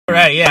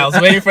right. Yeah, I was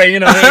waiting for you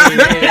to wait. All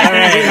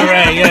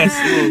right. Yes.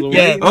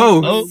 Yeah.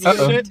 Oh.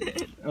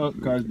 Shit. Oh,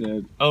 car's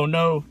dead. Oh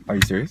no. Are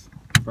you serious?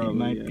 Probably.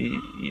 Might be.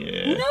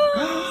 Yeah.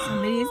 No,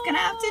 somebody's gonna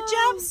have to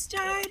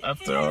jumpstart.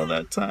 After all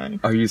that time.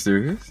 Are you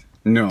serious?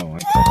 No. I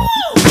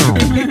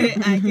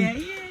can't hear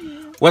you.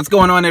 What's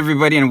going on,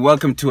 everybody, and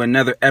welcome to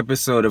another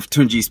episode of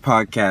Tunji's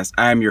podcast.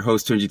 I am your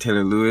host, Tunji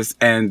Taylor Lewis,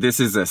 and this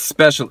is a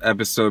special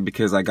episode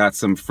because I got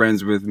some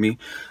friends with me.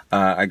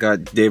 I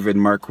got David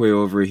Marquay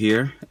over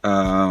here,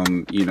 a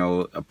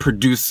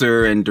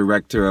producer and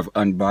director of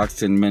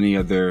Unboxed and many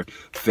other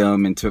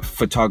film and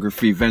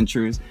photography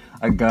ventures.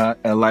 I got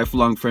a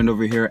lifelong friend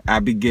over here,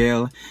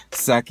 Abigail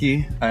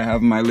Saki. I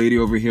have my lady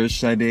over here,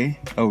 Sade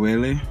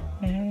Awele.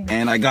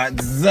 And I got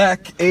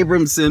Zach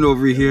Abramson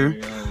over here.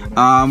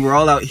 We're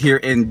all out here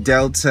in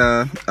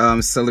Delta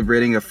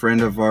celebrating a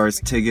friend of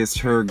ours, Tigis.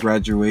 Her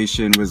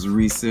graduation was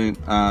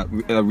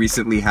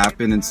recently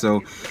happened, and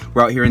so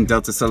we're out here in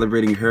Delta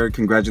celebrating her.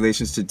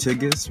 Congratulations to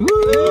Tigis.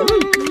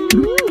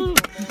 Woo!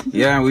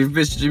 Yeah, we've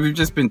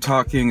just been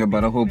talking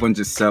about a whole bunch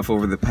of stuff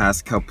over the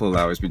past couple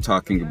hours. We're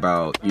talking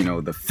about,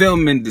 the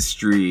film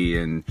industry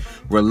and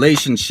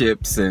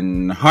relationships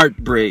and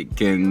heartbreak,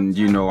 and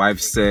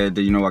I've said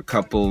a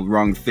couple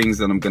wrong things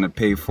that I'm gonna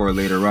pay for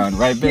later on,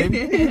 right, babe?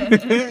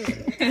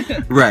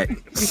 Right.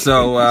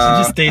 So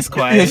she just stays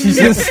quiet. She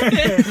just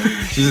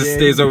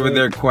stays over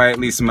there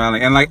quietly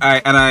smiling. And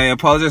I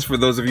apologize for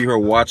those of you who are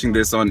watching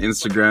this on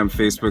Instagram,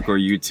 Facebook, or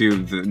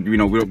YouTube. We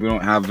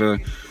don't have a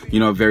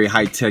very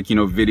high-tech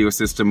video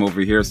system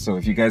over here, so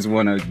if you guys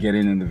want to get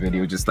in the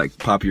video, just like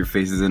pop your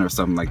faces in or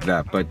something like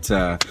that. But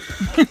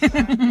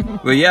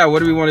yeah, what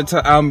do we want to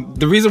talk?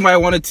 The reason why I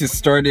wanted to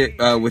start it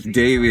with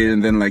David,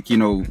 and then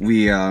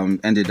we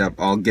ended up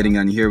all getting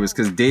on here, was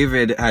because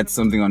David had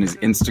something on his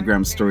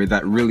Instagram story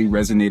that really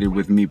resonated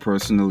with me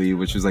personally,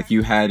 which was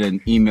you had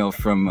an email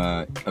from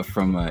an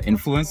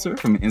influencer,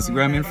 from an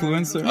Instagram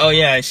influencer. Oh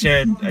yeah, I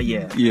shared.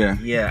 Yeah.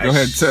 Go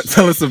ahead,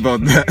 tell us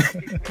about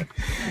that.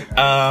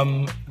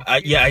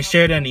 I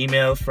shared an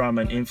email from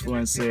an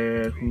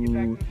influencer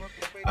who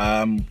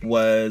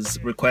was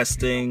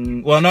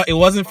requesting, well, no, it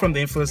wasn't from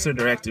the influencer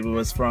directly, it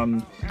was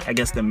from, I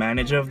guess, the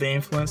manager of the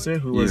influencer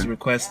who was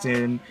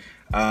requesting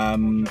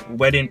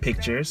wedding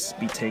pictures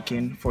be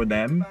taken for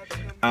them,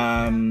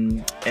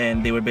 and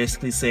they were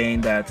basically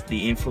saying that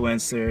the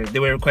influencer, they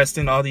were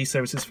requesting all these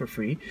services for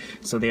free,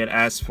 so they had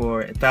asked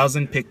for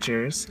 1,000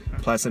 pictures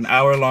plus an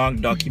hour-long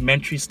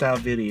documentary style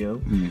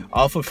video,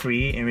 all for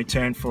free, in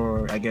return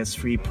for, I guess,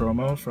 free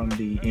promo from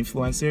the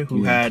influencer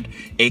who had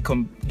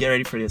get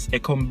ready for this, a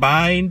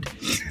combined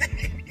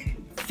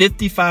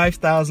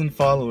 55,000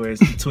 followers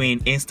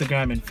between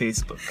Instagram and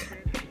Facebook.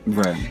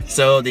 Right.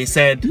 So they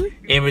said,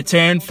 in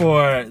return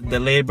for the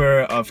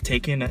labor of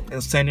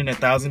sending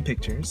 1,000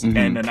 pictures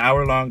and an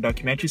hour-long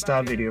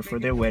documentary-style video for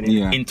their wedding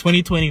in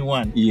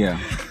 2021,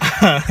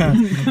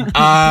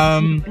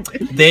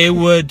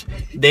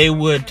 they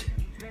would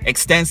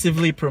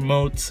extensively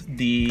promote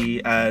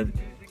the,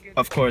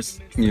 of course,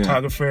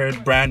 photographer,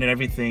 brand, and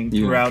everything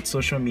throughout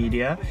social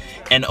media,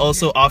 and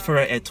also offer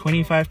a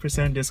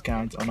 25%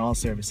 discount on all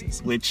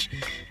services, which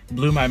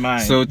blew my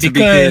mind. So to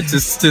be clear, to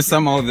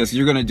sum all of this,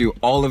 you're gonna do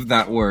all of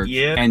that work,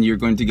 and you're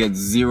going to get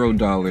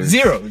 $0.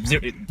 Zero.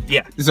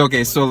 Yeah. It's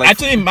okay. So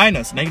actually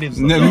negative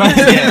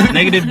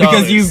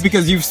dollars.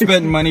 because you've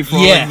spent money for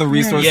all of the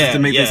resources to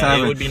make this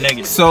happen. It would be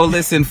negative. So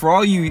listen, for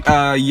all you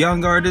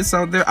young artists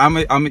out there,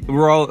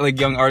 we're all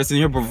young artists in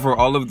here, but for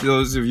all of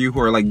those of you who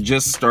are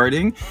just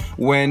starting,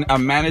 when a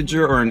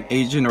manager or an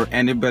agent or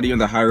anybody on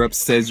the higher up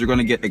says you're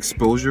gonna get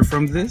exposure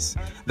from this,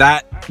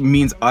 that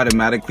means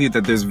automatically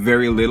that there's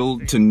very little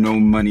to no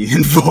money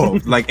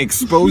involved.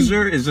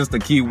 Exposure is just a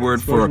key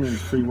word for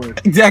free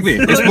work. Exactly.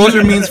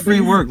 Exposure means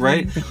free work,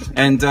 right?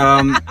 And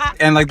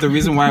the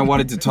reason why I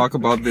wanted to talk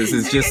about this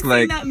is just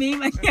that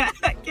meme, I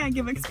can't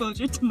give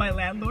exposure to my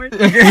landlord.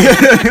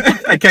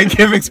 I can't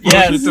give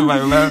exposure to my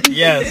landlord.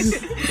 Yes.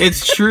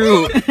 It's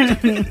true.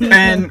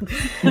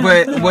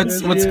 But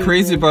what's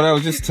crazy about it, I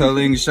was just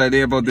telling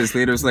Sade about this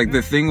later, it's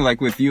the thing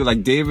with you,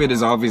 David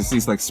is obviously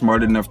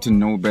smart enough to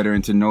know better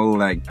and to know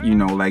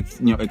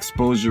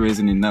exposure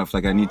isn't enough.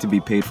 I need to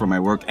be paid for my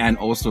work and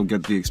also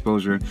get the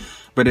exposure.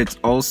 But it's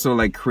also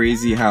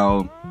crazy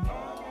how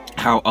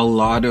a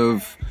lot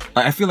of,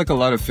 I feel a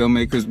lot of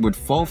filmmakers would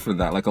fall for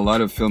that. A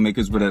lot of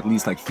filmmakers would at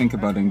least think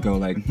about it and go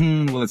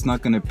well, it's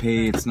not gonna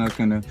pay, it's not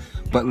gonna,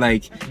 but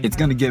it's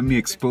gonna get me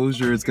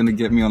exposure, it's gonna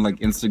get me on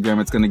Instagram,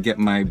 it's gonna get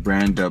my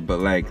brand up.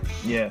 But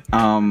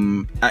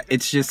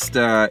it's just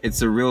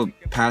it's a real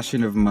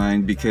passion of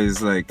mine,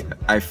 because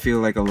I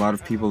feel a lot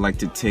of people like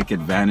to take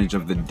advantage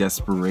of the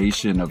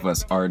desperation of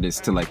us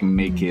artists to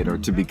make it or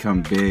to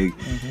become big.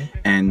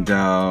 And does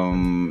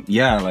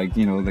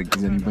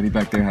anybody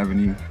back there have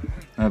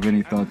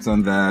any thoughts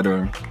on that,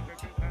 or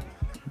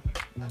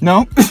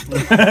no?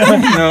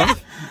 No.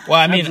 Well,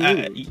 I mean,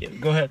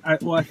 go ahead. I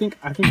think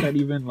that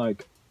even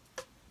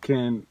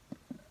can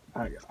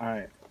I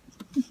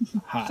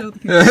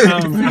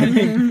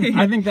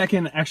think that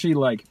can actually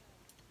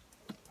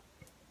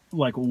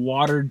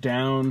water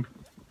down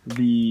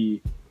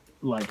the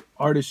like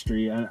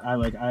artistry, and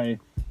a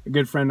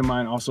good friend of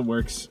mine also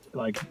works,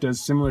 like, does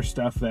similar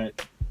stuff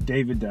that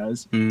David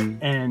does,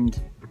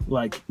 and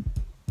like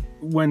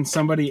when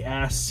somebody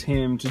asks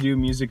him to do a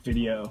music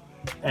video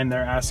and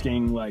they're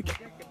asking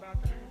like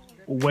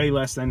way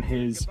less than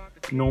his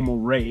normal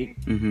rate,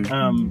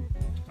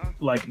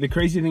 like the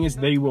crazy thing is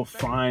they will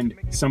find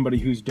somebody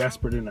who's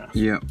desperate enough,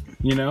 you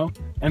know,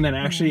 and then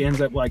actually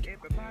ends up like,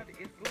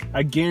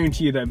 I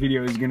guarantee you that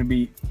video is going to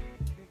be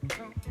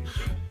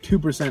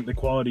 2% the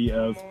quality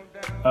of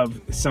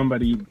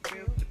somebody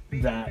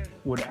that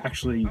would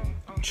actually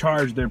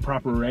charge their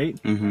proper rate,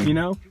 you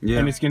know?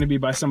 And it's going to be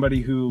by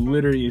somebody who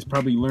literally is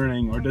probably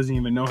learning or doesn't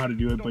even know how to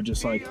do it, but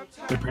just like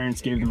their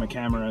parents gave them a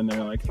camera and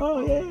they're like,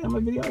 oh yeah, I'm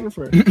a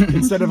videographer.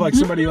 Instead of like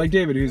somebody like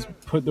David who's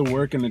put the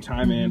work and the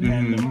time in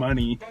and the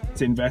money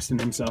to invest in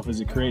himself as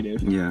a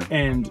creative.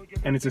 And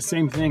it's the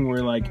same thing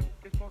where like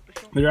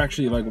they're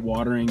actually like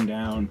watering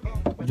down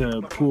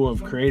the pool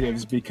of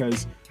creatives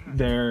because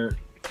they're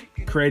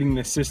creating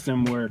this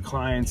system where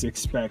clients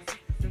expect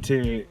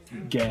to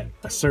get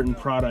a certain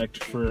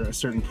product for a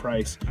certain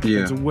price.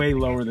 It's way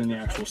lower than the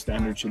actual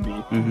standard should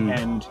be.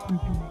 And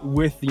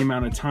with the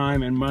amount of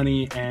time and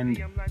money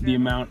and the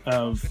amount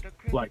of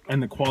like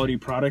and the quality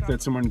product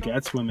that someone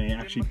gets when they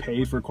actually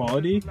pay for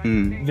quality,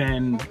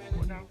 then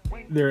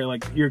they're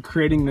like, you're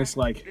creating this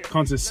like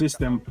constant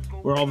system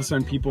where all of a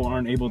sudden people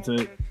aren't able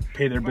to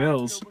pay their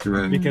bills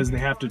because they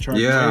have to charge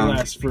way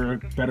less for a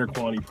better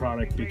quality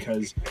product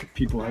because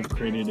people have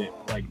created it,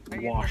 like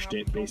washed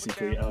it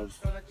basically of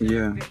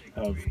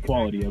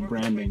quality, of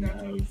branding,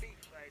 of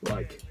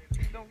like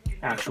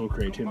actual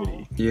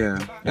creativity.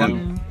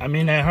 I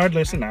mean, a hard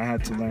lesson I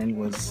had to learn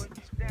was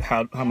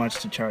how much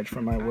to charge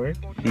for my work.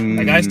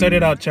 Like I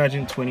started out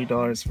charging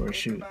 $20 for a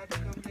shoot.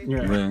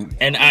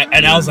 And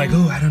I was like,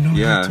 oh, I don't know,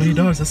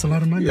 $20, that's a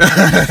lot of money.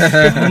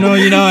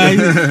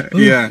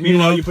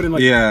 Meanwhile, you put in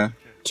like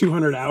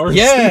 200 hours.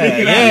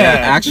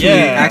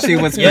 Actually,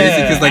 what's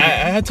crazy because like I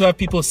had to have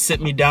people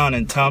sit me down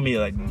and tell me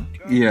like,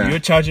 you're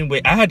charging way.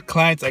 I had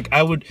clients like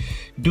I would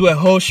do a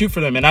whole shoot for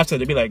them, and after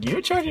they'd be like,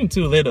 you're charging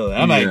too little.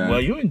 And I'm like,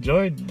 well, you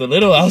enjoyed the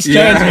little I was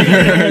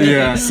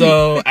charging.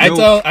 So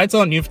I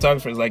tell new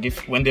photographers like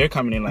if when they're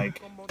coming in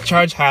like,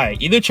 charge high.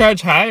 Either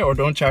charge high or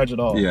don't charge at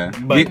all.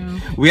 But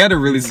we had a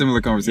really similar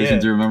conversation.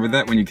 Do you remember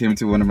that when you came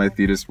to one of my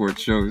theater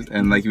sports shows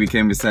and like we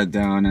came and sat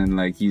down and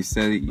like you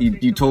said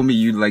you told me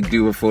you'd like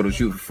do a photo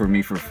shoot for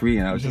me for free,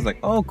 and I was just like,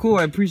 oh cool,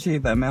 I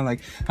appreciate that, man.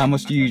 Like how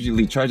much do you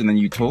usually charge? And then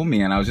you told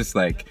me and I was just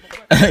like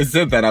I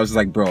said that I was just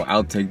like, bro,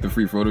 I'll take the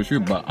free photo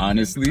shoot, but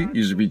honestly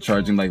you should be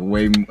charging like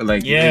way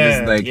like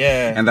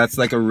and that's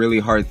like a really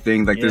hard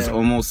thing. Like there's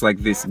almost like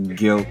this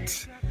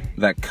guilt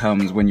that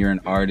comes when you're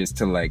an artist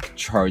to like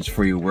charge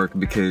for your work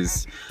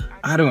because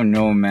I don't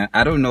know, man.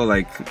 I don't know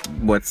like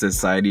what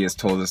society has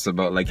told us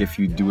about like if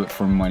you do it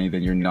for money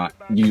then you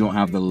don't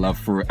have the love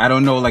for it. I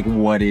don't know like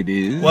what it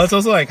is. Well, it's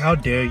also like how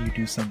dare you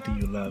do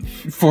something you love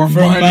for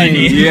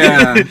money.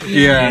 I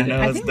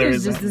think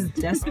there's just this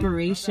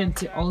desperation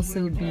to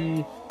also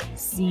be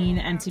seen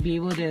and to be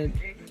able to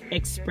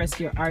express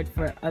your art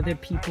for other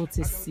people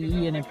to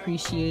see and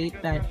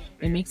appreciate, that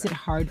it makes it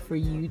hard for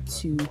you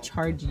to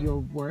charge your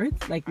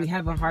worth. Like we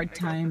have a hard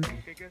time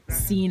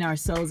seeing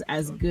ourselves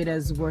as good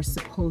as we're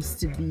supposed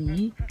to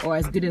be or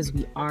as good as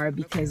we are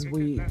because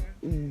we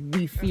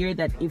fear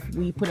that if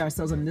we put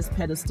ourselves on this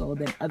pedestal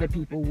then other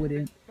people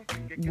wouldn't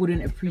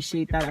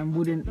appreciate that and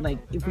wouldn't, like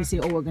if we say,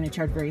 oh, we're going to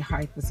charge very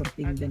high for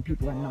something, then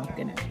people are not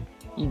going to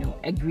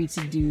agree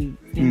to do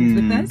things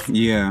with us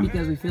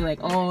because we feel like,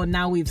 oh,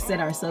 now we've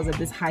set ourselves at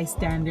this high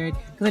standard.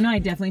 Because I know I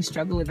definitely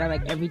struggle with that.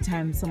 Like every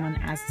time someone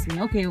asks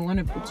me, okay, I want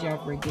to put you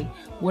out for a gig,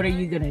 what are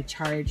you gonna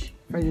charge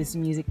for this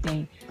music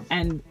thing?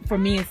 And for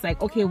me it's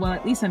like, okay, well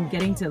at least I'm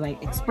getting to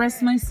like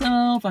express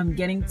myself, I'm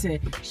getting to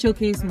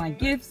showcase my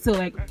gifts, so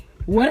like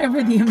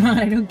whatever the amount,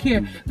 I don't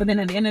care. But then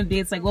at the end of the day,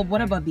 it's like, well,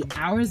 what about the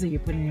hours that you're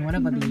putting in? What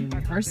about the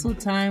rehearsal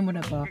time? What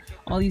about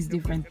all these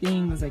different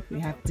things? Like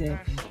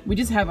we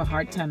just have a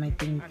hard time, I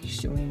think,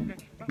 showing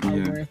our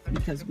worth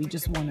because we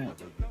just want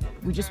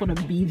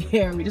to be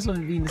there. We just want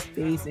to be in the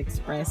space,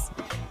 express.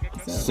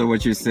 So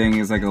what you're saying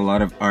is like a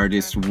lot of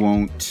artists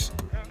won't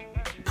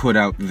put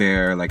out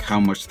there like how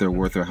much they're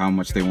worth or how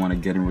much they want to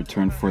get in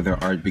return for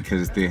their art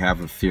because they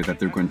have a fear that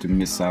they're going to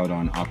miss out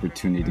on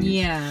opportunities.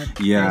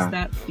 There's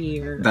that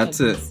fear. That's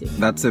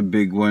a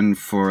big one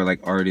for like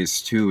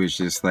artists too. It's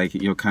just like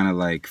you're kind of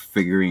like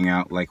figuring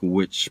out like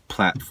which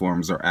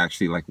platforms are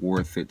actually like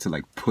worth it to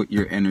like put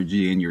your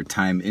energy and your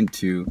time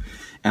into,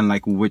 and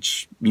like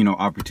which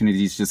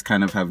opportunities just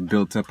kind of have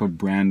built up a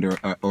brand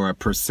or a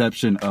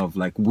perception of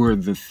like we're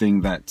the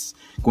thing that's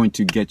going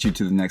to get you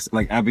to the next.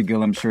 Like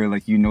Abigail, I'm sure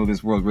like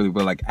this world really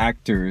well. Like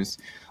actors,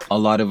 a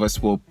lot of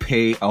us will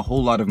pay a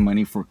whole lot of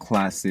money for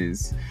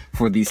classes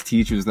for these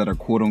teachers that are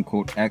quote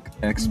unquote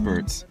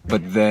experts,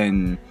 but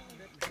then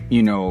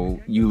you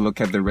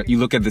look at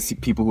the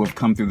people who have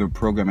come through the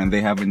program and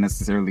they haven't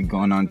necessarily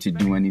gone on to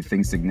do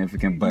anything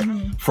significant, but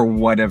for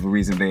whatever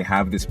reason they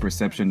have this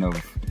perception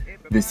of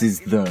this is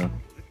the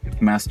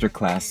master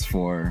class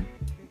for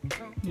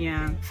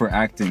for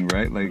acting,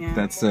 right? Like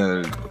that's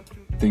a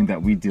thing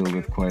that we deal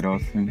with quite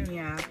often.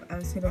 Yeah, I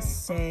was gonna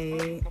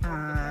say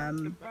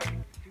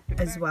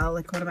as well,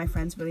 like one of my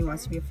friends really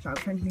wants to be a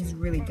photographer and he's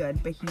really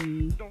good, but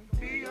he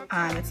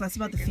it's less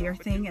about the fear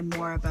thing and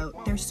more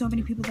about there's so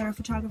many people that are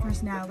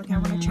photographers now, like I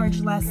want to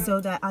charge less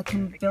so that I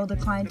can build a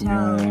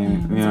clientele.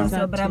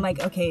 But I'm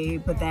like, okay,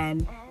 but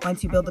then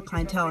once you build a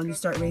clientele and you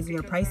start raising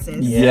your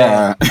prices,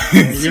 then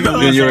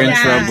you're in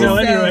trouble. So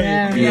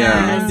anyway,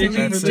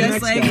 it's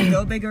just like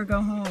go big or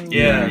go home.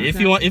 If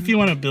you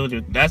want to build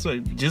your, that's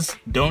what, just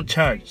don't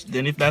charge.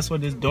 Then if that's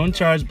what it is, don't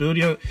charge. Build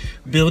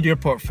your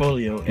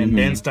portfolio and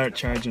then start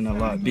charging a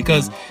lot,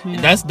 because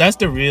that's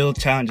the real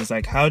challenge. It's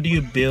like, how do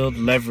you build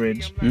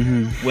leverage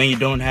when you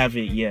don't have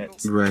it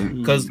yet? Right.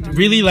 Because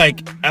really,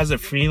 like as a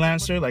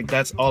freelancer, like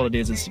that's all it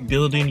is. It's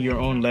building your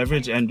own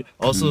leverage and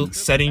also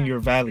setting your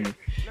value.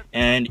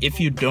 And if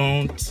you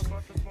don't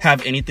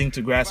have anything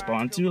to grasp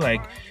onto,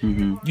 like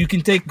you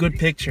can take good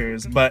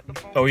pictures,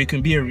 or you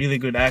can be a really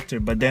good actor,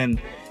 but then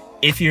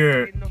if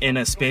you're in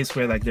a space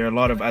where like there are a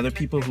lot of other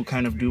people who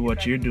kind of do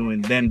what you're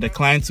doing, then the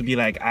clients will be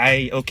like,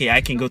 I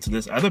can go to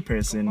this other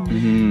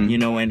person, you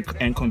know,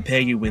 and compare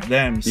you with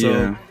them.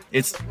 So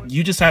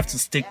you just have to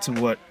stick to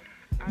what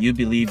you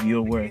believe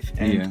you're worth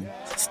and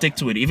stick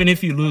to it. Even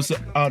if you lose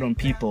out on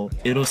people,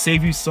 it'll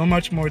save you so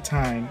much more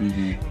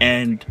time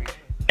and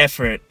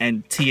effort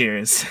and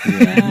tears,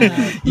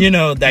 you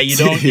know, that you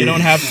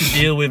don't have to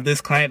deal with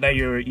this client that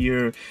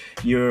you're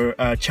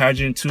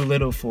charging too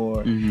little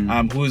for,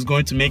 who is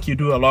going to make you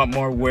do a lot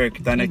more work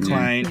than a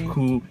client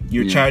who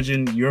you're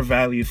charging your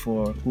value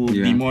for, who will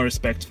be more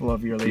respectful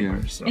of your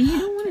labor. So. And you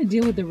don't want to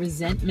deal with the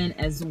resentment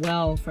as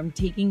well from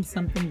taking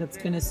something that's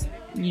gonna,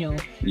 you know,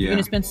 you're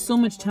gonna spend so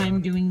much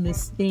time doing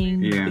this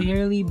thing,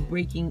 barely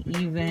breaking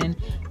even,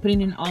 putting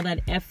in all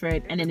that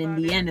effort, and then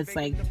in the end it's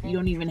like you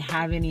don't even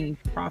have any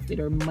profit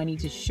or money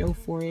to show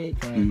for it.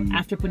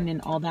 After putting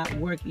in all that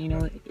work, you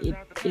know,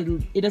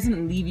 it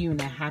doesn't leave you in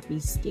a happy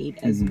state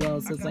as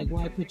well. So it's like,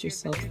 why put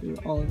yourself through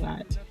all of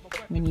that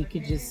when you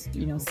could just,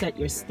 you know, set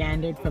your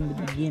standard from the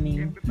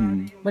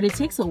beginning? But it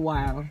takes a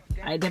while.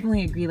 I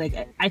definitely agree.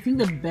 Like, I think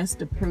the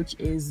best approach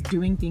is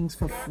doing things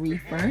for free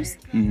first.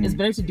 It's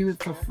better to do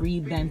it for free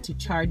than to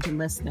charge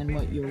less than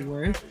what you're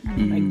worth.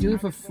 Like, do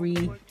it for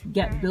free,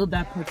 build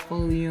that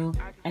portfolio,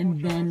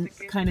 and then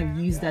kind of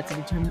use that to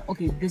determine,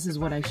 okay, this is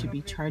what I should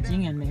be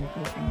charging, and then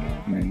go from there.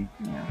 But,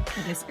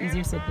 I guess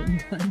easier said than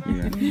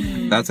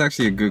done. That's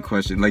actually a good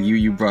question. Like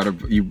you brought up,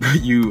 you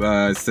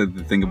said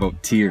the thing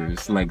about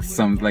tears, like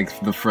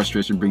the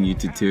frustration bringing you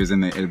to tears,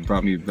 and it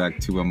brought me back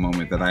to a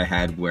moment that I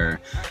had where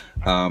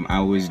I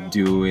was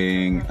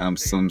doing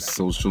some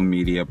social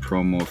media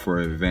promo for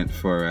an event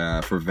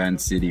for Van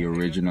City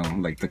Original,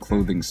 like the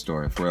clothing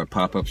store, for a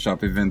pop-up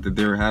shop event that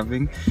they were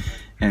having.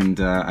 And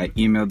I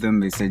emailed them.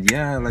 They said,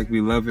 yeah, like,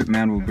 we love it,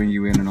 man. We'll bring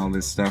you in and all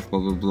this stuff,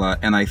 blah, blah, blah.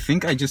 And I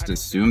think I just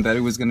assumed that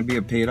it was going to be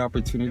a paid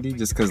opportunity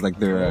just because, like,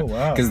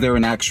 they're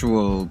an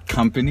actual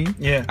company.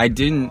 Yeah. I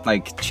didn't,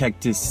 like,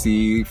 check to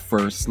see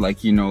first,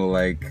 like,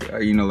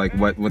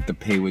 what the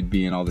pay would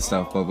be and all this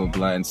stuff, blah, blah,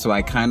 blah. And so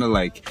I kind of,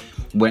 like,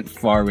 went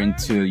far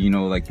into, you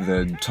know, like,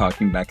 the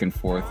talking back and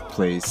forth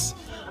place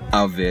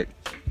of it.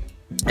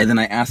 And then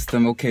I asked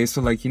them, okay,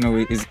 so like, you know,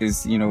 is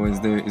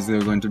there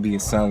going to be a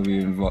salary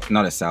involved?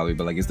 Not a salary,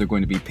 but like, is there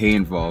going to be pay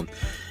involved?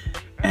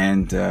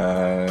 And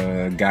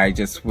guy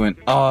just went,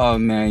 oh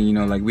man, you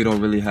know, like, we don't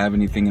really have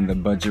anything in the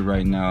budget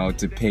right now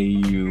to pay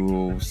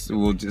you. So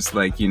we'll just,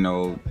 like, you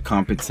know,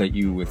 compensate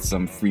you with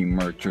some free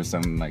merch or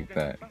something like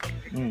that.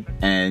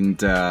 And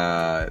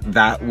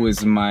that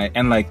was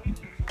and like,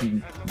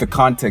 the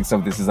context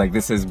of this is like,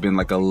 this has been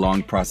like a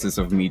long process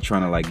of me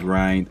trying to like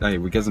grind. Hey,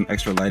 we get some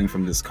extra lighting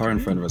from this car in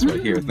front of us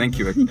right here. Thank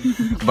you.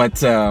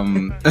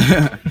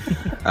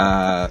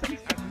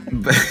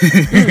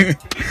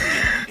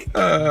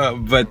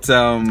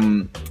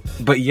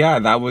 But yeah,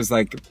 that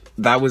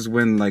was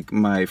when like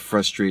my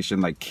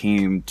frustration like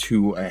came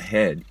to a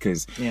head,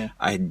 because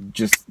I had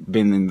just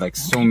been in like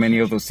so many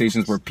of those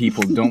situations where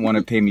people don't want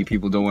to pay me,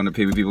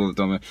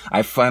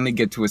 I finally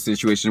get to a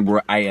situation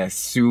where I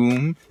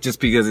assume, just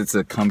because it's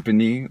a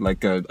company,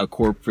 like a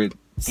corporate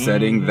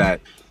setting,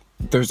 that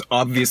there's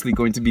obviously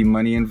going to be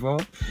money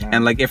involved,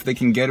 and like, if they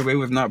can get away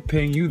with not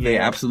paying you, they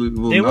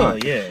absolutely will.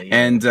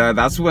 And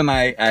that's when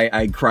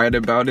I cried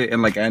about it,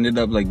 and like, I ended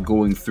up like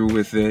going through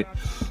with it.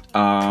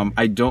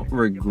 I don't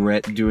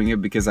regret doing it,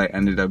 because I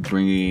ended up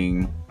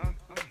bringing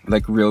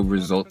like real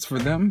results for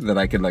them that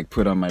I could like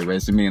put on my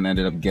resume, and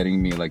ended up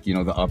getting me like, you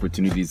know, the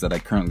opportunities that I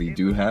currently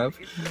do have.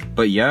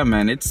 But yeah,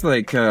 man, it's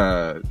like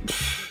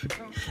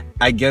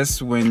I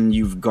guess when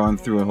you've gone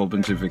through a whole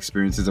bunch of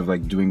experiences of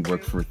like doing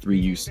work for free,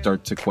 you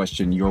start to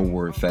question your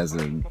worth as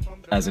an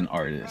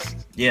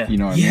artist. Yeah. You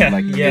know what I mean?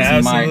 Like,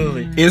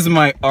 is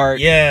my art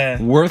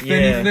worth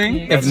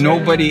anything if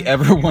nobody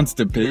ever wants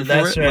to pay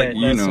for it? Right. Like,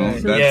 you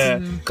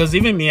know, because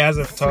even me as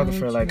a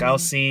photographer, like, I'll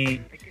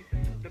see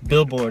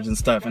billboards and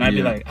stuff, and I'd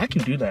be like, I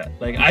can do that.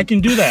 Like, I can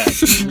do that.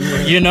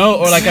 You know?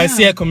 Or like I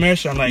see a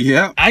commercial, I'm like,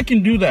 I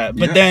can do that.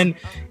 But then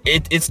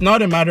it's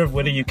not a matter of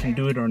whether you can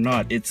do it or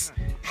not. It's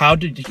how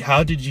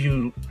did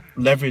you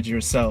leverage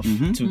yourself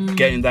to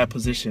get in that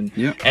position.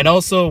 And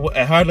also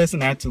a hard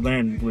lesson I had to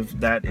learn with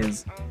that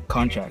is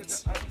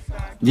contracts.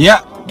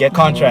 Get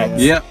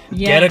contracts.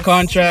 Get a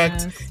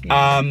contract.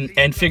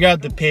 And figure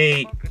out the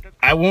pay.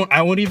 I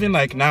won't even,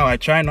 like, now I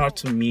try not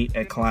to meet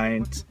a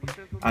client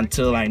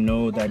until I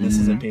know that this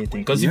is a paid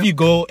thing. Because if you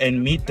go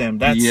and meet them,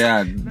 that's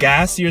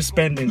gas you're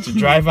spending to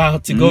drive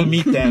out to go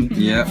meet them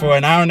for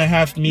an hour and a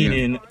half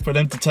meeting for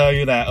them to tell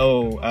you that,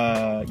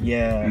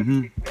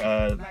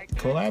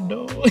 collab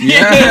though.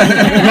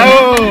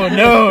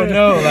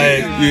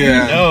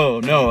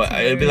 No.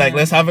 It'd be like,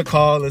 let's have a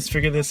call, let's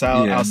figure this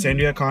out. I'll send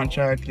you a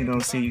contract, you know,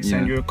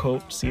 send you a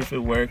quote, see if it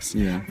works.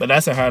 But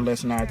that's a hard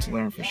lesson I had to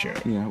learn for sure.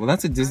 Well,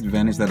 that's a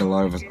disadvantage that a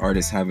lot of us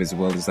artists have as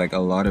well. Is like a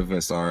lot of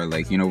us are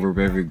like, you know, we're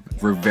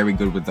very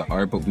good with the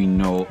art, but we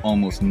know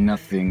almost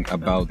nothing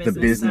about the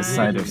business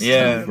side of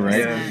stuff,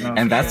 right?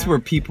 And that's where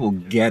people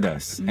get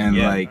us. And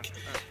like,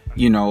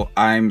 you know,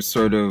 I'm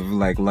sort of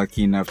like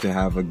lucky enough to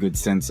have a good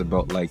sense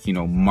about, like, you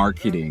know,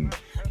 marketing.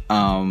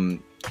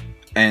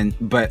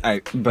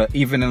 But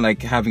even in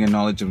like having a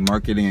knowledge of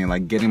marketing and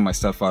like getting my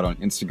stuff out on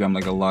Instagram,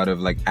 like a lot of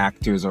like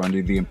actors are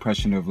under the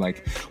impression of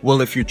like,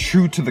 well, if you're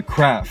true to the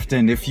craft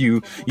and if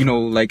you know,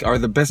 like are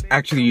the best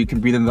actor you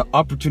can be, then the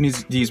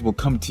opportunities will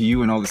come to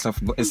you and all this stuff.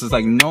 But it's just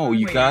like, no,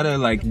 you gotta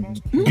like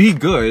be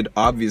good,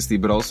 obviously,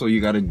 but also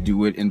you gotta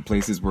do it in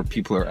places where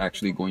people are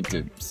actually going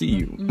to see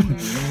you.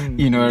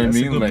 You know what I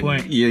mean? Like,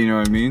 point. You know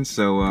what I mean?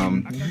 So,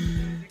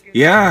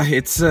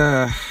 it's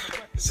a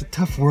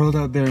tough world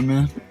out there,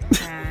 man.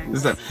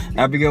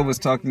 Abigail was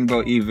talking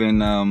about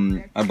even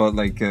about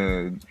like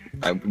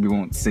we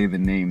won't say the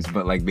names,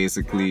 but like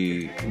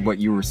basically what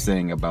you were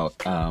saying about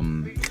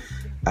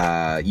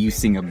you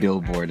seeing a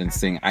billboard and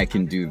saying I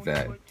can do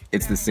that.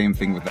 It's the same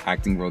thing with the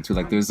acting world too.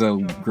 Like there's a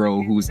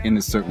girl who's in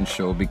a certain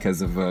show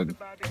because of a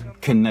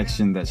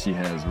connection that she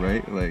has,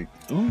 right? Like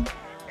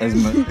as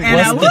much.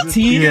 What's the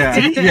tea?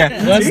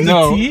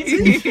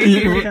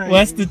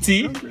 What's the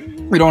tea?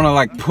 We don't want to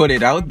like put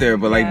it out there,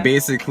 but like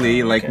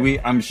basically like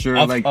I'm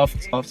sure like off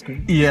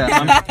screen.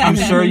 I'm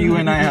sure you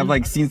and I have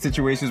like seen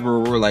situations where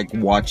we're like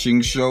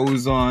watching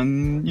shows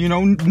on, you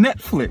know,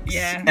 Netflix,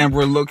 and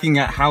we're looking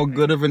at how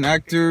good of an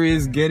actor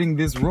is getting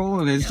this role,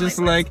 and it's just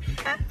like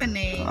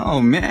happening.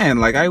 Oh man,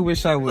 like I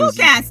wish I was.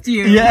 Who cast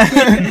you?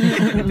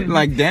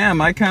 Like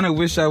damn, I kind of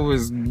wish I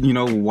was, you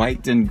know,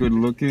 white and good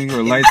looking,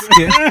 or light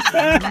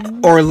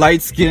skinned, or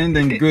light skinned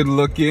and good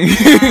looking.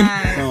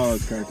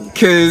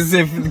 Because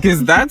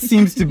that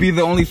seems to be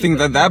the only thing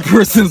that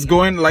person's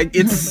going, like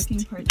it's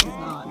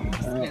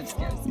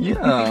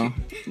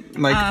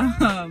like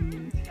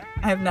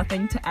I have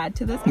nothing to add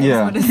to this. I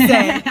just want to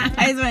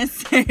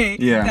say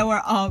that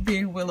we're all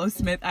being Willow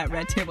Smith at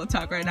Red Table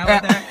Talk right now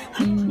with her.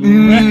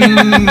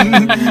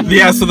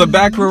 So the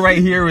back row right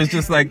here is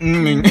just like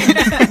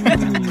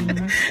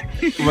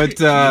But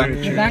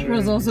the back row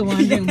is also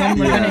wondering when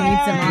we're gonna need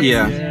some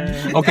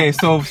oxygen. Okay,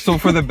 so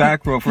for the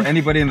back row, for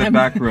anybody in the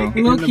back row,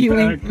 low-key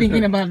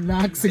thinking about the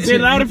oxygen. Say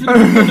louder for the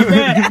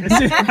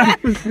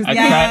I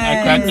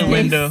cracked the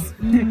window.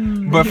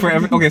 But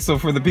so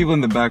for the people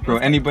in the back row,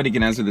 anybody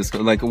can answer this.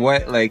 Like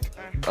what, like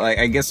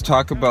I guess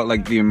talk about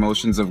like the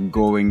emotions of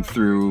going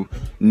through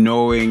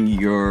knowing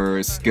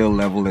your skill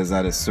level is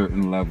at a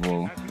certain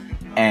level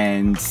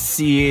and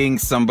seeing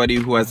somebody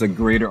who has a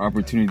greater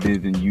opportunity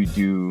than you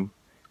do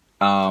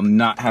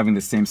not having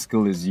the same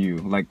skill as you.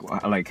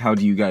 Like how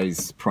do you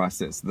guys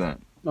process that?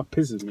 That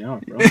pisses me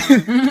off, bro.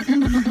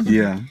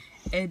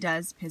 It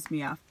does piss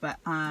me off, but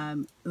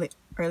like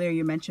earlier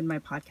you mentioned my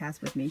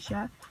podcast with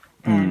Nisha,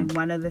 and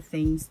one of the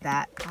things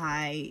that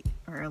I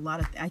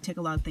take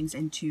a lot of things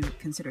into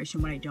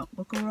consideration when I don't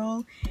book a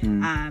role,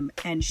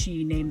 and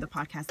she named the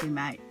podcast They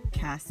Might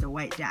Cast a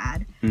White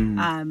Dad.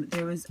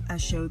 There was a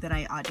show that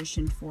I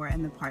auditioned for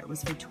and the part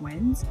was for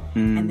twins,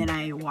 and then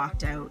I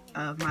walked out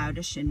of my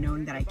audition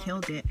knowing that I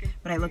killed it,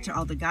 but I looked at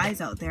all the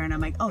guys out there and I'm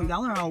like, oh,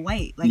 y'all are all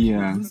white, like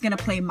who's gonna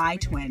play my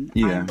twin?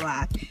 I'm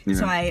black.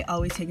 So I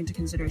always take into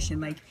consideration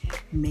like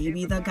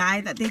maybe the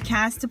guy that they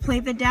cast to play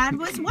the dad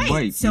was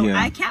white, so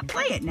I can't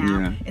play it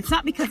now. It's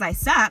not because I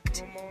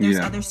sucked, there's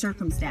other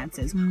circumstances.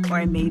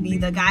 Or maybe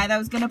the guy that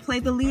was gonna play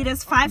the lead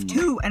is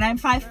 5'2" and I'm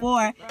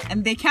 5'4",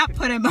 and they can't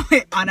put him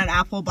on an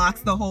apple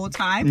box the whole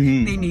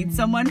time. They need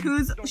someone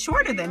who's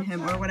shorter than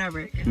him or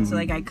whatever. So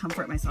like I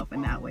comfort myself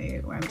in that way,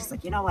 where I'm just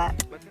like, you know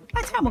what,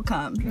 my time will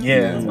come. For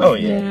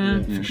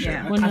sure.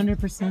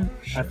 100%.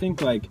 I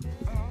think like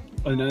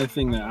another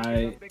thing that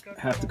I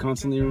have to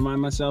constantly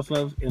remind myself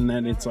of, and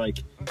that it's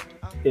like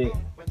it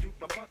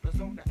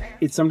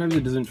sometimes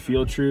it doesn't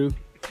feel true,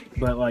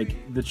 but like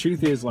the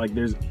truth is like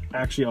there's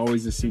actually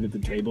always a seat at the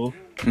table,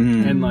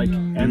 and like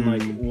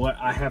what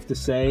I have to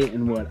say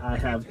and what I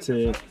have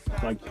to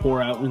like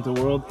pour out into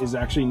the world is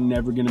actually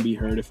never going to be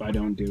heard if I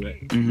don't do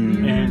it.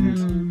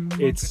 And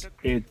it's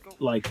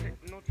like,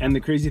 and the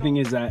crazy thing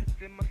is that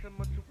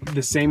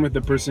the same with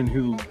the person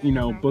who, you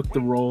know, booked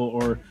the role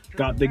or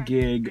got the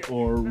gig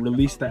or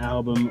released the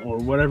album or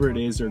whatever it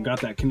is, or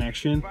got that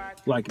connection.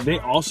 Like, they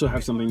also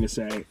have something to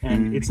say,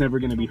 and it's never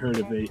going to be heard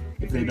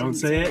if they don't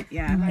say it.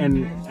 Yeah.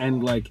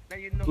 And like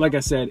I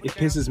said, it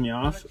pisses me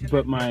off.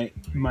 But my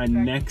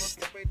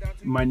next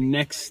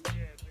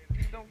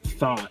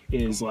thought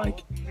is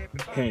like,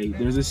 hey,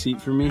 there's a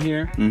seat for me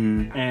here,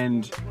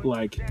 and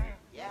like,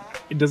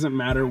 it doesn't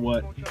matter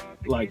what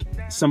like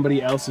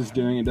somebody else is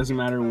doing. It doesn't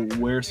matter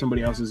where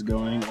somebody else is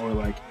going or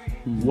like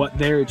what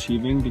they're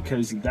achieving,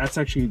 because that's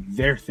actually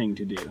their thing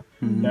to do.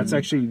 That's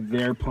actually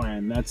their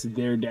plan. That's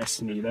their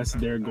destiny. That's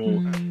their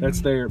goal.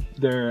 That's their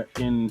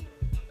in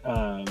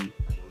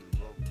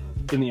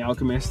The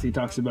Alchemist, he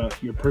talks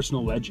about your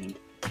personal legend.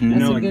 You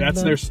know, like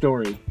that's their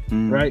story,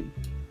 right?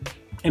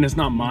 And it's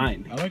not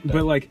mine. I like that.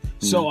 But like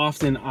so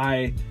often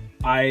I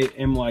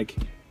am like,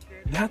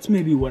 that's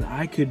maybe what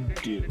I could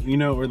do, you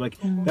know, or like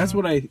that's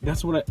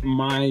what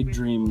my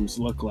dreams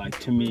look like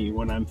to me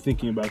when I'm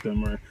thinking about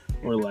them,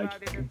 or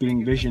like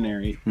being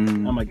visionary.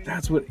 I'm like,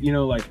 that's what, you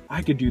know, like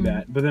I could do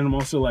that. But then I'm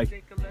also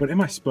like, but am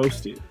I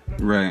supposed to?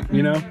 Right.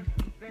 You know?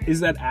 Is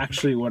that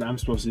actually what I'm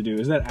supposed to do?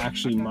 Is that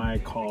actually my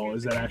call?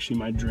 Is that actually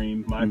my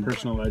dream, my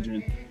personal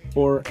legend?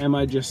 Or am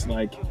I just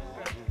like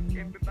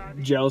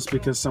jealous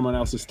because someone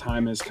else's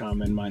time has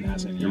come and mine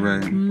hasn't yet?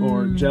 Right.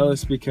 Or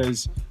jealous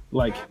because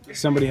like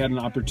somebody had an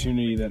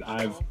opportunity that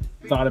I've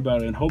thought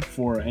about and hoped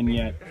for, and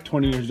yet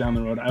 20 years down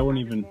the road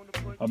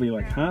I'll be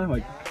like, huh?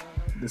 Like,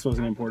 this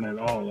wasn't important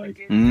at all.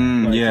 Like,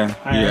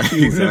 I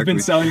actually would have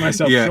been selling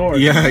myself short.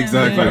 Yeah,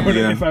 exactly.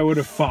 If I would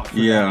have fought for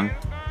that. Yeah.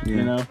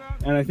 You know?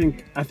 And I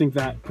think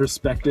that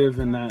perspective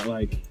and that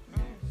like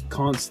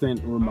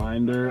constant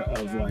reminder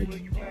of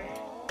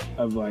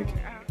like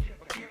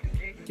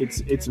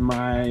it's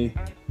my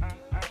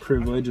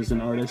privilege as an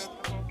artist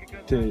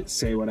to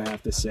say what I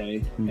have to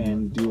say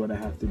and do what I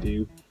have to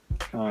do,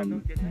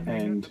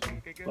 and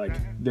like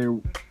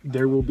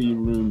there will be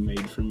room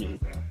made for me,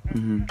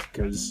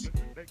 because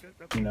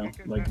you know,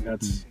 like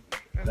that's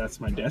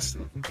my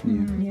destiny.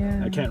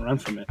 I can't run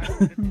from it.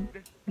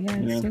 Yeah,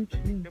 it's so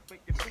true.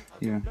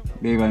 Yeah,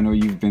 Dave, I know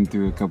you've been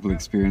through a couple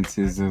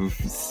experiences of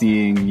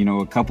seeing, you know,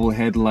 a couple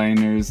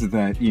headliners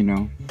that, you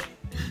know,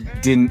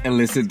 didn't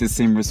elicit the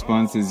same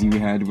response as you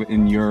had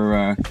in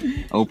your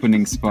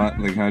opening spot.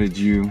 Like, how did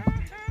you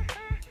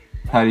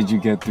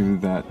get through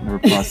that or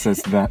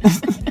process that?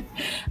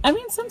 I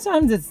mean,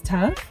 sometimes it's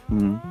tough.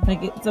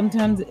 Like,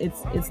 sometimes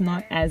it's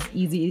not as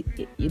easy.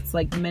 It's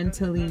like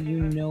mentally,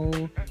 you know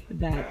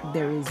that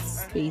there is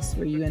space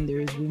for you and there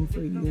is room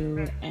for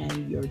you,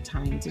 and your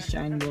time to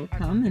shine will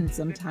come. And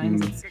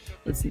sometimes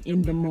it's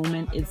in the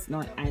moment. It's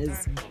not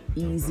as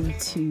easy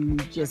to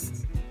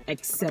just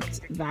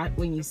accept that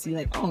when you see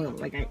like, oh,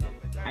 like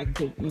I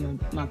could, you know,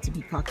 not to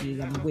be cocky,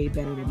 I'm way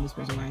better than this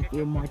person, or I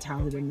feel more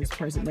talented than this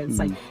person. But it's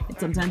like,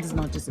 sometimes it's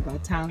not just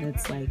about talent.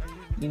 It's like,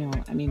 you know,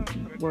 I mean,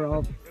 we're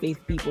all faith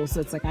people,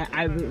 so it's like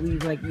I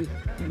believe like you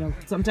know,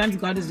 sometimes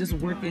God is just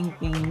working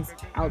things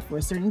out for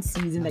a certain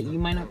season that you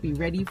might not be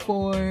ready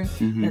for,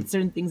 that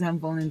certain things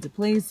haven't fallen into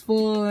place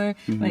for.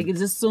 Like, it's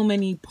just so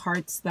many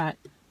parts that,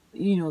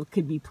 you know,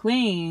 could be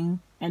playing,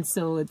 and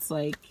so it's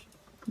like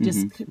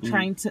just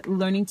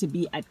learning to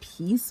be at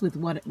peace with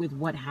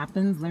what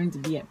happens, learning to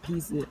be at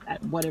peace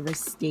at whatever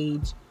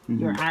stage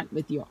you're at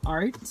with your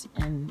art,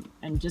 and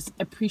just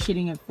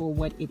appreciating it for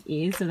what it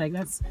is. So like,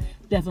 that's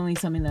definitely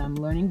something that I'm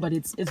learning, but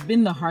it's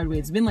been the hard way.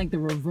 It's been like the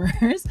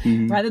reverse.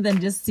 Rather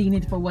than just seeing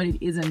it for what it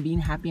is and being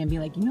happy and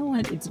being like, you know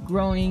what, it's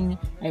growing,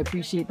 I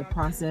appreciate the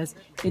process.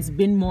 It's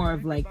been more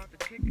of like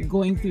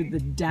going through the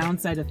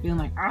downside of feeling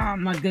like,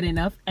 I'm not good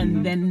enough,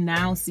 and then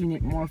now seeing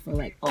it more for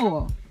like,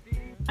 oh,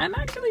 I'm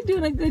actually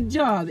doing a good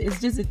job. It's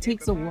just, it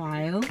takes a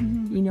while.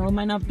 You know, it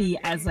might not be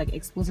as like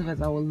explosive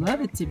as I would love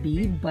it to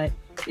be, but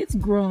it's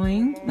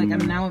growing. Like,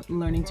 I'm now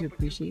learning to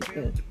appreciate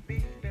the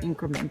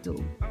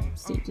incremental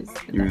stages,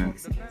 if that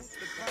makes sense.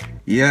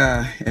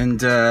 Yeah,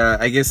 and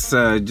I guess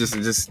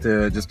just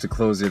to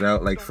close it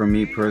out, like for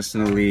me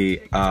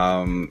personally,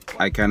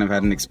 I kind of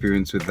had an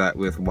experience with that,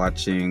 with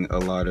watching a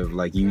lot of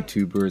like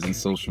YouTubers and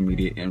social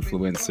media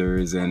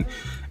influencers, and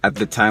at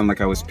the time,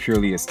 like, I was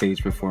purely a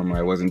stage performer.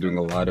 I wasn't doing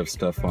a lot of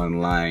stuff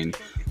online.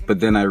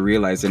 But then I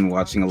realized in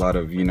watching a lot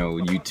of, you know,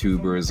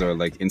 YouTubers or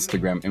like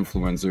Instagram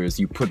influencers,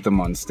 you put them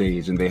on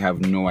stage and they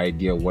have no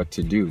idea what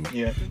to do.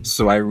 Yeah.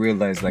 So I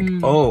realized like,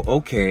 oh,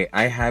 okay,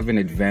 I have an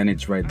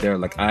advantage right there.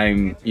 Like,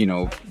 I'm, you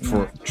know,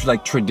 for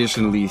like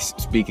traditionally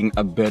speaking,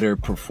 a better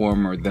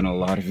performer than a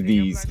lot of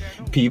these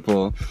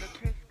people.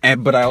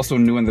 But I also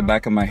knew in the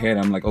back of my head,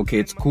 I'm like, okay,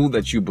 it's cool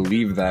that you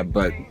believe that,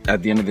 but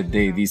at the end of the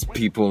day, these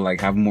people like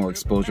have more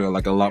exposure.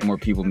 Like, a lot more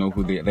people know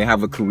who they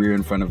have a career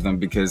in front of them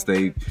because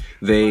they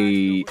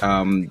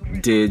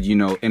did, you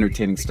know,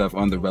 entertaining stuff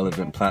on the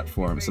relevant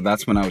platform. So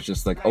that's when I was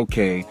just like,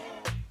 okay,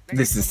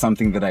 this is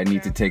something that I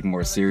need to take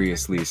more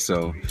seriously.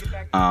 So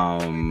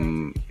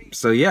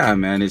yeah,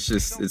 man,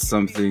 it's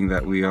something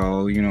that we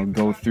all, you know,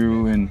 go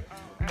through. And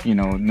you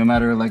know, no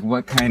matter like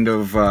what kind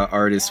of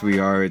artist we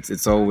are,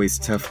 it's always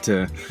tough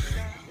to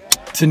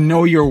to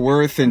know your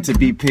worth and to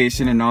be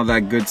patient and all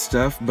that good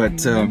stuff. But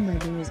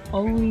there's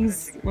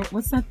always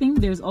what's that thing?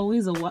 There's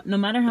always no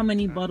matter how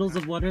many bottles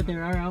of water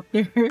there are out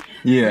there.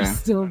 Yeah, there's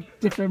still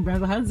different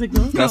brands. How does it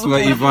go? That's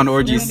what Yvonne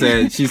Orji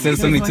said. She said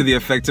something to the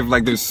effect of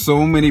like, there's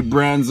so many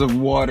brands of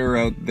water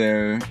out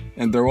there,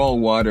 and they're all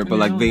water, but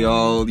like they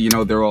all, you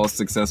know, they're all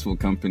successful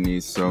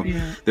companies. So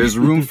there's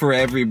room for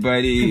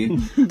everybody.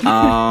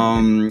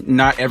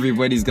 Not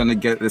everybody's gonna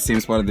get the same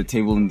spot at the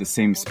table in the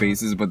same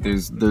spaces, but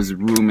there's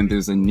room and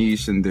there's a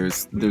niche and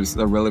there's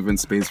a relevant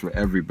space for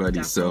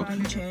everybody. So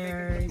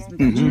chairs,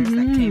 we got chairs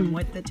that came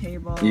with the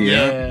table.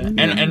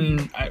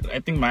 And I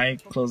think my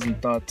closing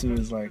thought too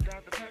is like,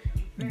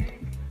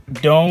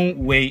 don't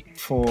wait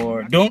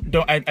for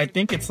I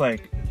think it's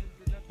like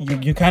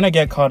you kind of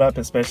get caught up,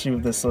 especially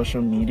with the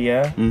social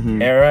media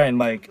era, and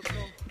like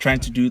trying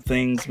to do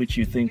things which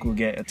you think will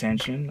get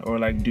attention, or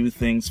like do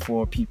things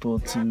for people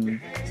to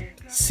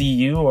see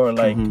you or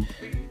like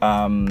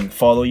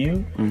follow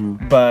you.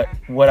 But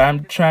what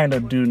I'm trying to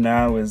do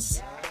now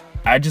is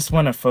I just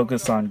want to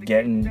focus on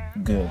getting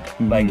good,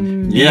 like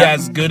be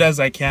as good as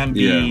I can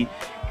be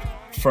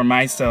for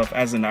myself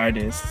as an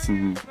artist,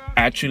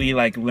 actually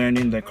like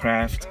learning the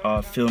craft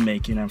of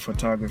filmmaking and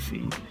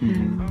photography.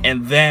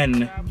 And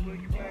then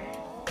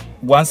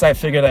once I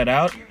figure that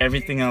out,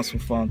 everything else will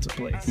fall into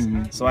place.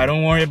 So I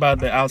don't worry about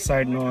the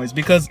outside noise,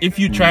 because if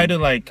you try to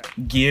like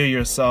gear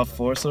yourself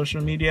for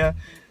social media,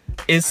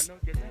 it's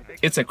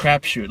a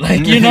crapshoot.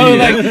 Like, you know,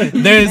 like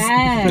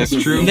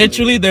That's true.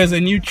 Literally, there's a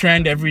new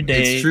trend every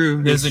day. It's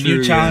true. There's a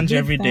new challenge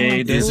every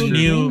day. There's a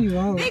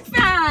new. Big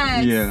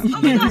facts. Yeah.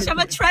 Oh my gosh, I'm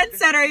a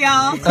trendsetter,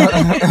 y'all.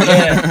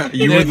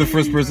 You were the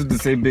first person to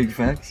say big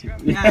facts.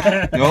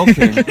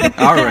 Okay.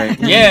 All right.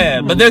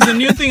 Yeah, but there's a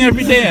new thing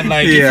every day, and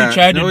like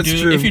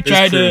if you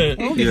try to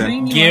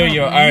gear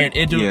your art,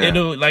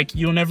 it'll like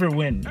you'll never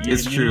win.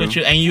 It's true. And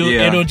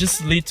it'll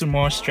just lead to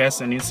more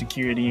stress and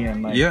insecurity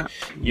and like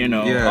you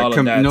know all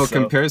of that. No,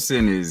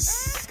 comparison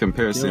is a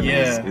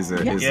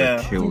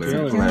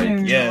killer.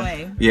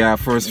 Like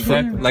for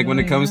like when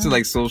it comes to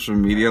like social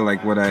media,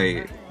 like what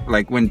I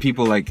like when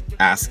people like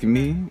ask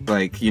me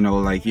like you know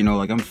like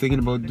I'm thinking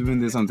about doing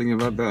this, I'm thinking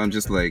about that, I'm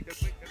just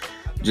like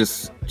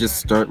just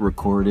start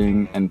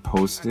recording and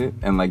post it,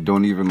 and like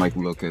don't even like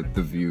look at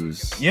the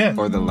views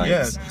or the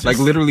likes. Like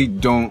literally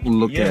don't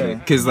look at it,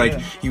 because like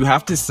you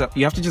have to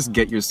just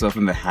get yourself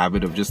in the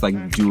habit of just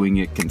like doing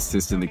it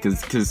consistently,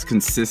 because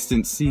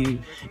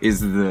consistency is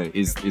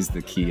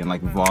the key, and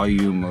like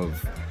volume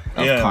of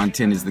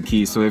content is the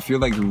key. So if you're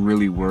like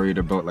really worried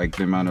about like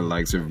the amount of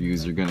likes or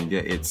views you're gonna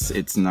get,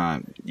 it's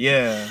not.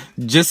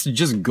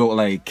 Just go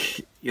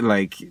like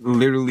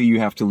literally you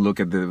have to look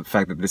at the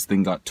fact that this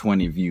thing got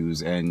 20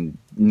 views and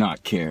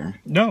not care.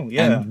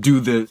 And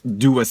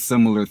do a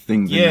similar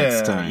thing the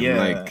next time.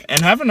 Like,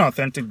 and have an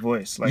authentic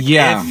voice. Like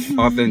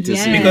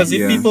authenticity. Because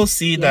if people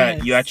see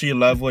that you actually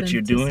love what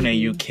you're doing and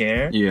you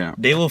care,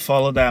 they will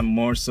follow that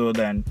more so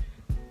than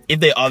if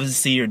they obviously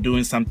see you're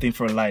doing something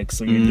for likes,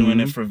 so you're doing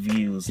it for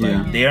views.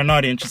 Like they are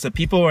not interested.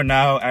 People are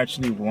now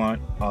actually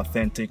want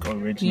authentic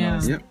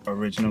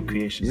original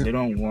creations. They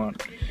don't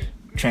want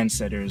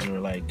trendsetters or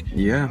like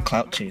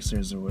clout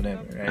chasers or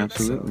whatever, right?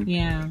 Absolutely.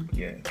 So,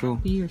 cool.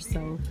 Be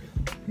yourself.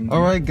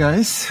 All right,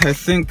 guys, I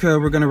think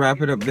we're gonna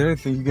wrap it up there.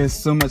 Thank you guys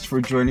so much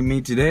for joining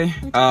me today.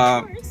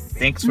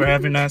 Thanks for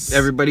having us.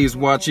 Everybody who's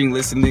watching,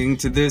 listening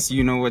to this,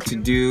 you know what to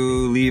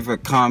do. Leave a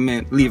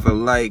comment, leave a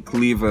like,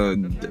 leave a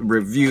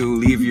review,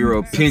 leave your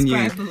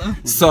opinion,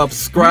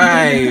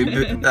 subscribe,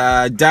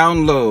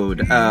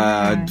 download,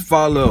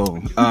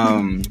 follow.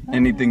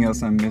 Anything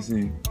else I'm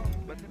missing?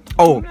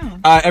 Oh,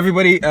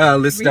 everybody,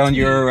 list down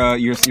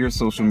your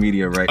social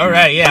media right now. All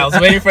right, I was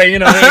waiting for you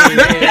to wait. All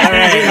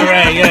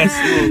right,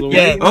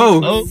 yes.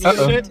 Oh,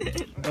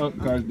 shit. Oh,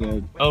 car's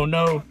dead. Oh,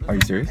 no. Are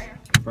you serious?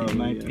 Bro,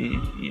 might be.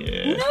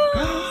 No,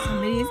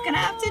 somebody's gonna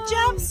have to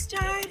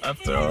jumpstart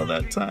after all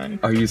that time.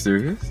 Are you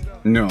serious?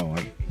 No.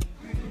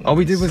 All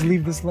we did was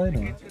leave this light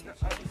on.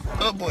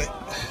 Oh, boy.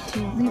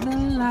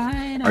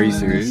 Are you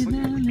serious?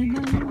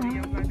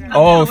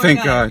 Oh,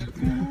 thank God.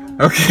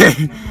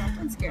 Okay.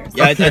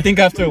 Yeah, I think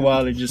after a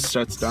while it just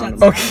shuts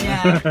down. Okay.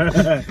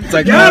 It's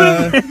like,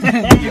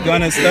 you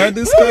gonna start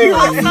this thing?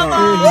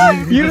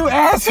 You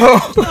asshole.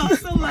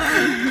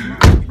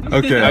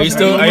 Okay. Are you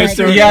still?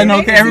 Yeah, no.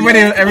 Okay. Everybody,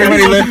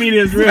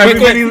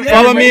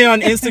 follow me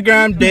on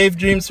Instagram, Dave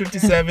Dreams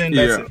 57.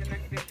 That's it.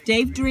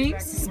 Dave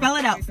Dreams. Spell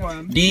it out for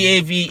him.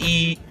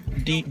 DAVE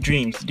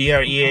Dreams.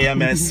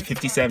 DREAMS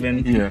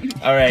 57. Yeah.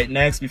 All right.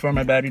 Next, before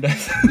my battery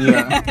dies.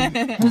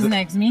 Who's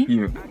next? Me.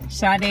 You.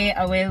 Sade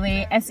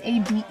Awele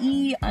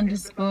SADE_AWELE.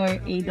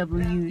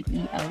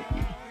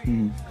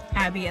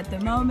 Abby at the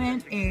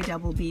moment.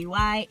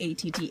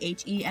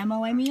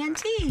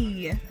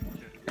 ABBYATTHEMOMENT.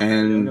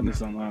 And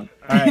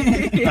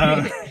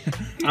Alright.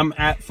 I'm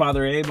at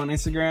Father Abe on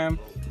Instagram.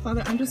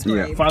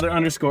 Father_Abe.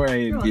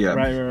 Father_Abe. Yeah.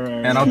 Right.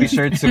 And I'll be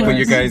sure to put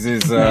your guys'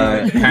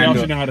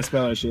 handle. You know how to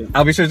spell that shit.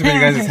 I'll be sure to put you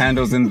guys'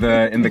 handles in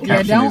the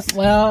caption.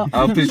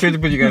 I'll be sure to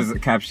put you guys'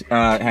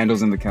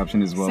 handles in the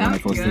caption as well when I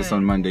post this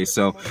on Monday.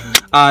 So,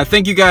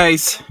 thank you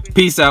guys.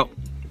 Peace out.